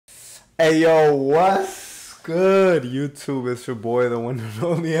Hey yo, what's good YouTube? It's your boy, the one and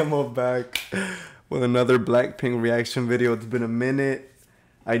only Mo, back with another Blackpink reaction video. It's been a minute.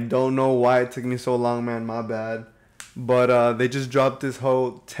 I don't know why it took me so long, man, my bad. But they just dropped this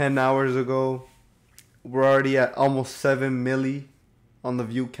whole 10 hours ago. We're already at almost 7 milli on the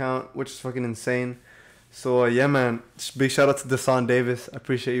view count, which is fucking insane. So yeah, man, big shout out to Desan Davis. I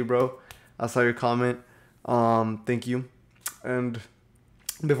appreciate you, bro. I saw your comment. Thank you. And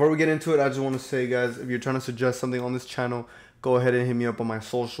before we get into it, I just want to say, guys, if you're trying to suggest something on this channel, go ahead and hit me up on my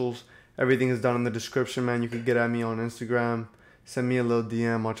socials. Everything is down in the description, man. You can get at me on Instagram. Send me a little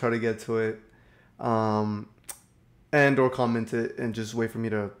DM. I'll try to get to it. And or comment it and just wait for me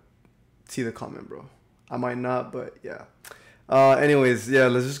to see the comment, bro. I might not, but yeah. Anyways, yeah,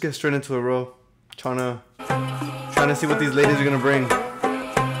 let's just get straight into it, bro. Trying to see what these ladies are gonna bring.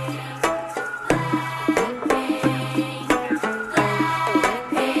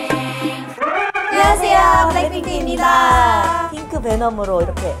 안녕하세요, 블랙핑크입니다. 핑크 베넘으로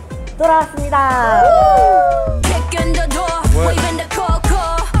이렇게 돌아왔습니다.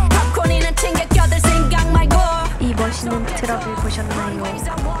 이 멋있는 트럭을 보셨나요?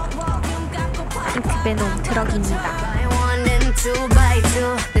 핑크 베넘 트럭입니다.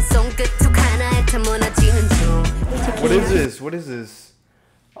 What is this? What is this?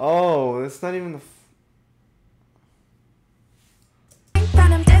 Oh, it's not even the.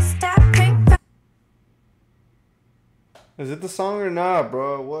 Is it the song or not,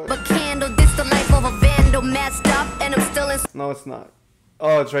 bro? What? No, it's not.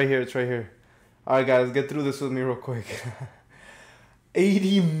 Oh, it's right here. It's right here. Alright, guys, get through this with me real quick.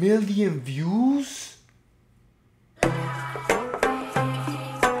 80 million views?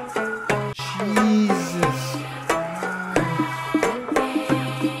 Jesus.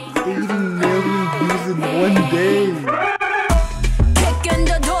 80 million views in one day.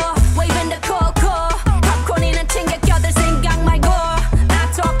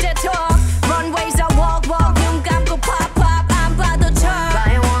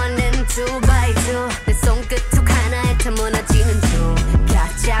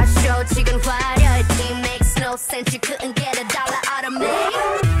 Since you couldn't get $1 out of me.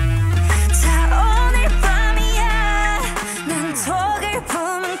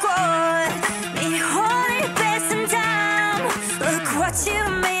 Look what you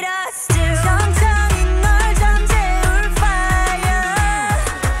made us do.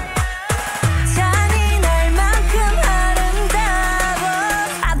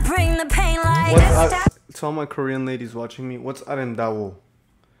 I bring the pain like to all my Korean ladies watching me, what's 아름다워?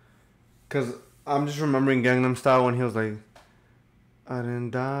 Because I'm just remembering Gangnam Style when he was like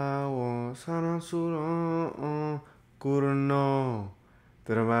아름다워 사랑스러워 꿀너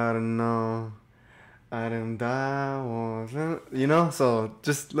들어봐라 아름다워. You know, so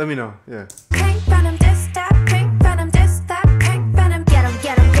just let me know. Yeah. Pink Venom, this that pink Venom, this that pink Venom. Get 'em,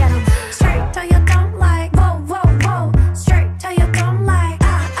 get 'em, get 'em. Straight till you don't like. Whoa, whoa, whoa. Straight till you don't like.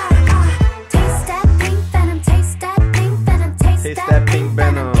 Taste that pink Venom, taste that pink Venom, taste that pink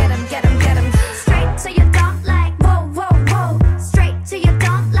Venom. Get 'em, get 'em, get 'em. Straight till you don't like. Whoa, whoa, whoa. Straight till you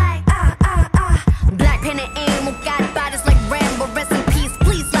don't like. Blackpink and aim, got bodies like Rambo. Rest in peace,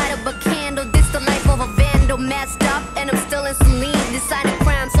 please light up a candle. This the life of a vandal, messed up, and I'm still in saline. Decided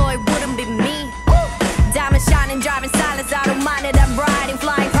crime, so it wouldn't be me. Diamond shining, driving silence, I don't mind it. I'm riding,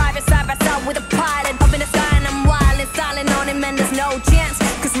 flying private side by side with a pilot. Up in the sky and I'm wild and silent on him, and there's no chance.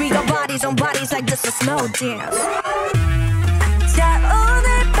 Cause we got bodies on bodies like this, a slow dance. 자,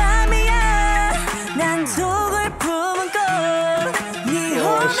 오늘 밤이야. 난 속을 품은 꽃.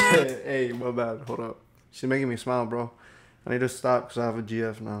 Oh shit. Hey, my bad. Hold up. She's making me smile, bro. I need to stop because I have a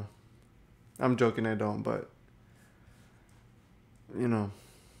GF now. I'm joking, I don't, but you know,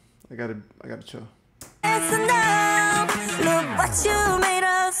 I gotta chill. Look what you made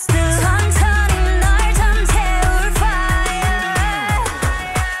us do. 천천히 널 잠재울 fire.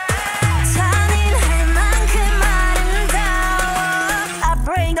 잔인할 만큼 아름다워. I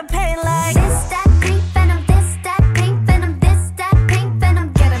bring the pain like this, that pink Venom, this, that pink Venom, this, that pink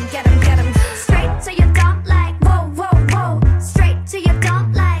Venom. Get 'em, get 'em, get 'em. Straight till you don't like. Whoa, whoa, whoa. Straight till you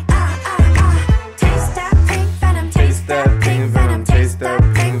don't like. Taste that pink Venom, taste that pink Venom, taste that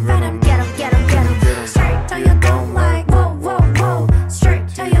pink Venom. Get 'em, get 'em, get 'em. Straight till you don't like. Whoa, whoa, whoa. Straight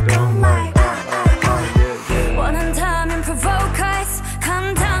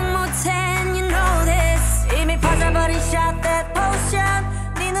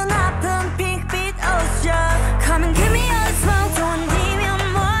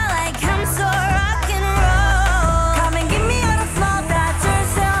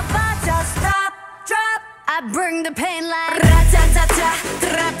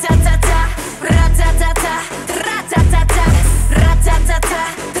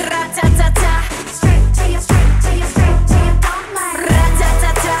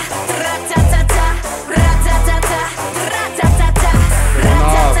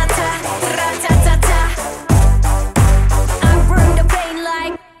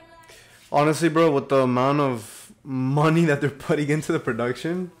Honestly, bro, with the amount of money that they're putting into the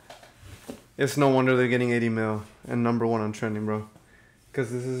production, it's no wonder they're getting 80 mil and #1 on trending, bro.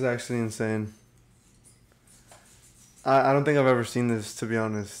 Because this is actually insane. I don't think I've ever seen this, to be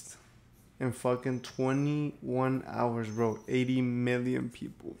honest. In fucking 21 hours, bro. 80 million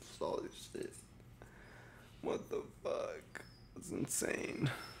people saw this shit. What the fuck? That's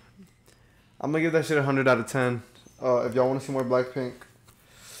insane. I'm gonna give that shit 100 out of 10. If y'all want to see more BLACKPINK,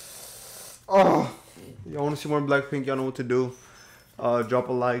 y'all want to see more BLACKPINK, y'all know what to do. Drop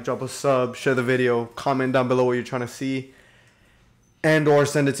a like, drop a sub, share the video, comment down below what you're trying to see, and or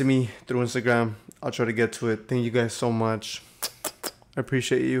send it to me through Instagram. I'll try to get to it. Thank you guys so much. I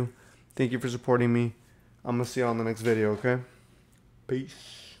appreciate you. Thank you for supporting me. I'm gonna see you on the next video, okay?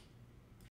 Peace.